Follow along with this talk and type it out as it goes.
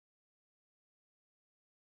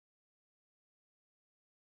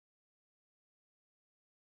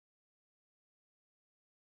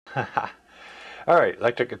Alright,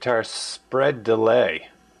 electric guitar spread delay.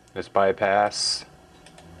 Let's bypass.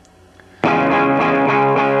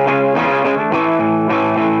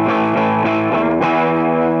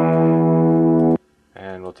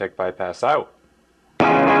 And we'll take bypass out.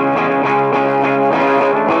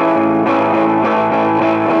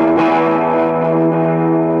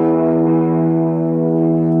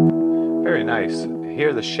 Very nice.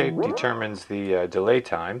 Here the shape determines the delay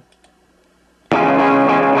time.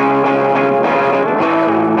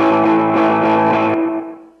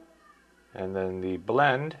 And then the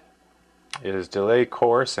blend is delay,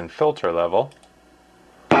 coarse, and filter level.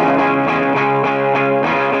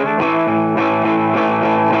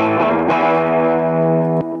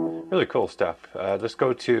 Really cool stuff. Let's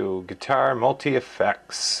go to Guitar Multi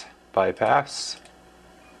Effects. Bypass.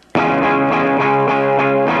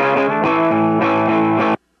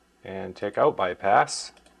 And take out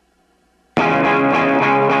bypass.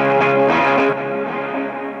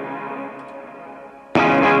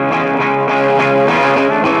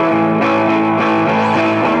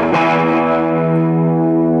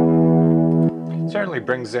 Certainly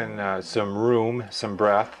brings in some room, some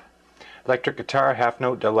breath. Electric guitar half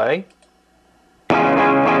note delay.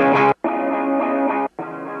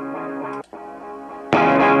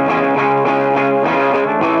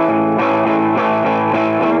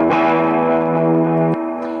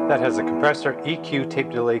 That has a compressor, EQ,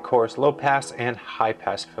 tape delay, chorus, low pass, and high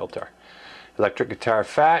pass filter. Electric guitar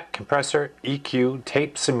fat, compressor, EQ,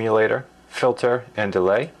 tape simulator, filter, and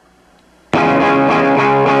delay.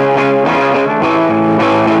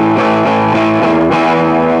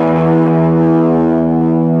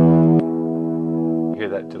 Hear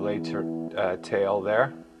that delay tail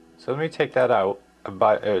there. So let me take that out,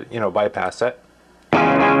 bypass it.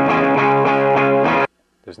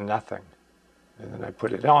 There's nothing. And then I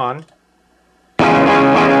put it on.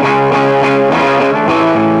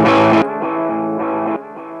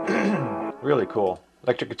 Really cool.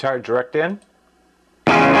 Electric guitar direct in.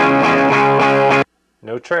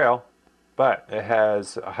 No trail, but it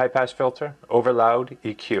has a high pass filter, over loud,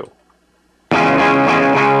 EQ.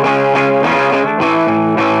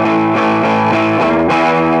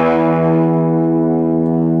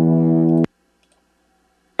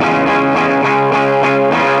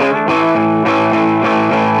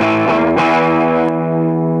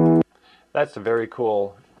 That's a very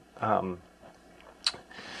cool,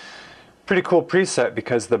 pretty cool preset,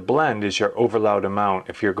 because the blend is your overloud amount.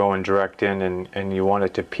 If you're going direct in and you want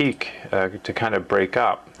it to peak, to kind of break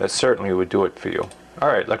up, that certainly would do it for you.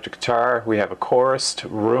 Alright, electric guitar, we have a chorused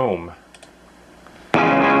room.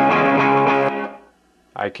 I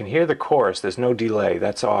can hear the chorus, there's no delay,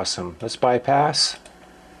 that's awesome. Let's bypass.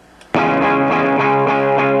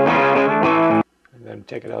 And then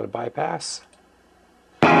take it out of bypass.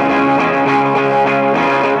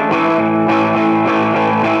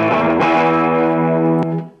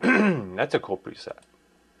 That's a cool preset.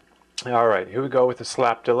 Alright, here we go with the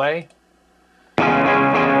slap delay.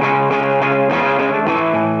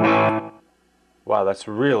 Wow, that's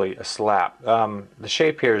really a slap. The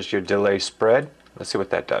shape here is your delay spread. Let's see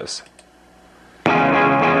what that does.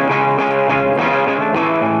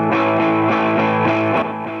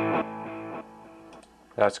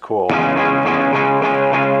 That's cool.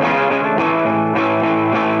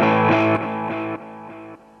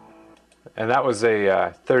 And that was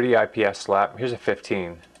a 30 IPS slap. Here's a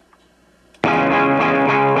 15.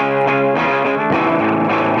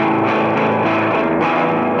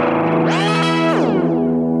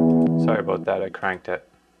 Sorry about that, I cranked it.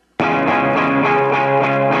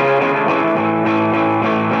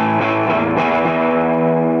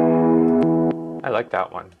 I like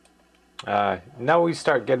that one. Now we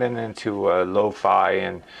start getting into lo-fi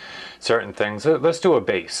and certain things. Let's do a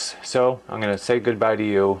bass. So I'm going to say goodbye to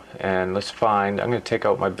you, and I'm going to take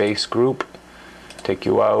out my bass group, take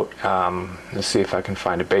you out. Let's see if I can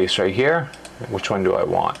find a bass right here. Which one do I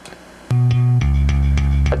want?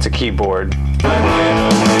 That's a keyboard.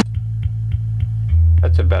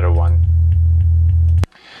 That's a better one.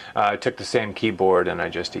 I took the same keyboard and I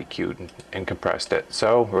just EQ'd and compressed it.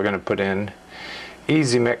 So we're going to put in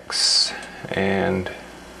EZMix, and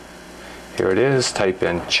here it is. Type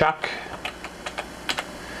in Chuck.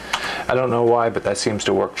 I don't know why, but that seems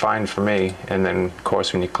to work fine for me. And then of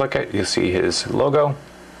course when you click it, you'll see his logo.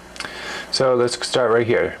 So let's start right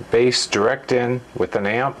here. Bass direct in with an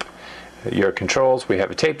amp. Your controls, we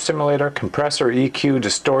have a tape simulator, compressor, EQ,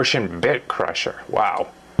 distortion, bit crusher. Wow.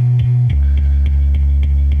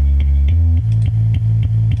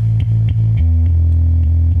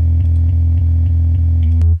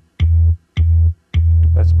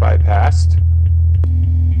 That's bypassed.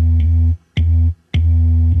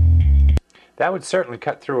 That would certainly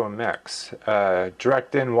cut through a mix.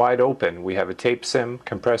 Direct in, wide open. We have a tape sim,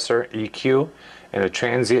 compressor, EQ, and a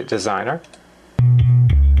transient designer.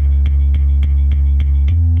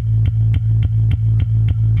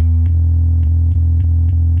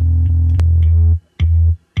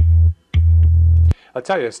 I'll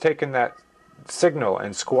tell you, it's taking that signal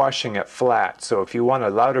and squashing it flat. So if you want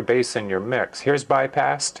a louder bass in your mix, here's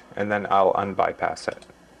bypassed, and then I'll unbypass it.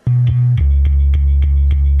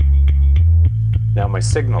 Now my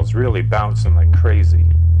signal's really bouncing like crazy.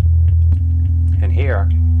 And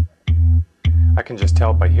here, I can just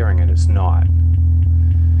tell by hearing it, it's not.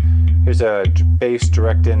 Here's a bass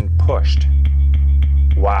direct in pushed.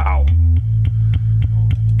 Wow.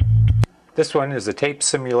 This one is a tape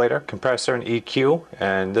simulator, compressor, and EQ,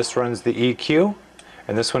 and this runs the EQ,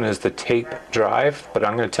 and this one is the tape drive, but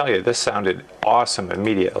I'm going to tell you, this sounded awesome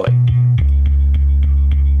immediately.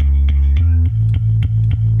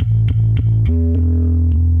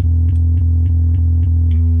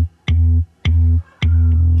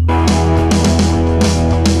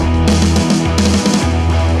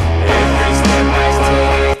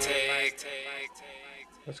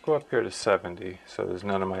 Let's go up here to 70, so there's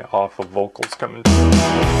none of my awful vocals coming through.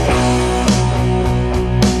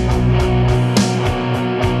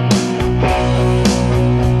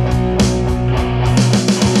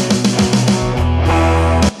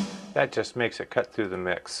 That just makes it cut through the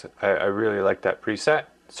mix. I really like that preset.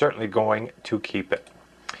 Certainly going to keep it.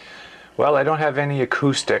 Well, I don't have any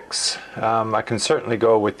acoustics. I can certainly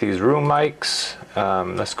go with these room mics.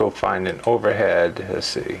 Let's go find an overhead. Let's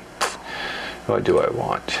see. What do I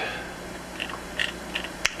want?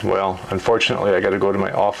 Well, unfortunately, I got to go to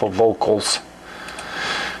my awful vocals.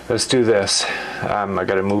 Let's do this. I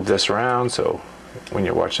got to move this around, so when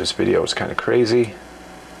you watch this video, it's kind of crazy.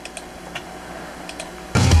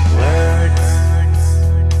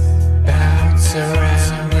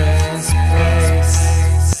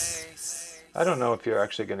 I don't know if you're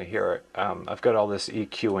actually going to hear it. I've got all this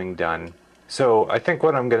EQing done. So I think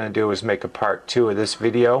what I'm going to do is make a part 2 of this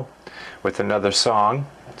video with another song.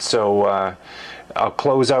 So I'll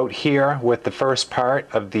close out here with the first part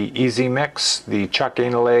of the EZMix, the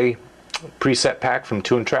ChuckAinlay preset pack from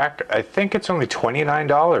Toontrack. I think it's only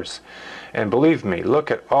 $29. And believe me,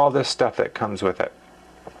 look at all this stuff that comes with it.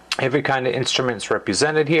 Every kind of instrument's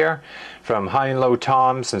represented here, from high and low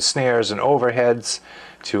toms and snares and overheads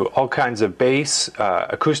to all kinds of bass,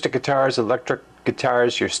 acoustic guitars, electric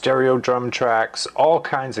guitars, your stereo drum tracks, all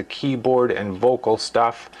kinds of keyboard and vocal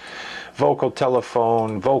stuff, vocal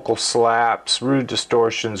telephone, vocal slaps, rude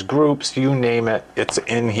distortions, groups, you name it, it's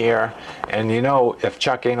in here. And you know, if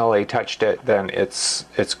ChuckAinlay touched it, then it's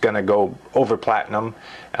gonna go over platinum.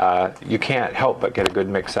 You can't help but get a good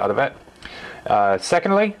mix out of it.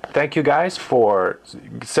 Secondly, thank you guys for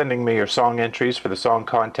sending me your song entries for the song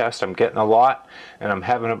contest. I'm getting a lot and I'm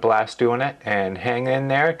having a blast doing it, and hang in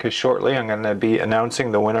there because shortly I'm going to be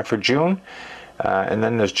announcing the winner for June, and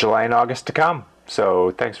then there's July and August to come.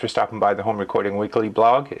 So thanks for stopping by the Home Recording Weekly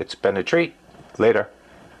blog. It's been a treat. Later.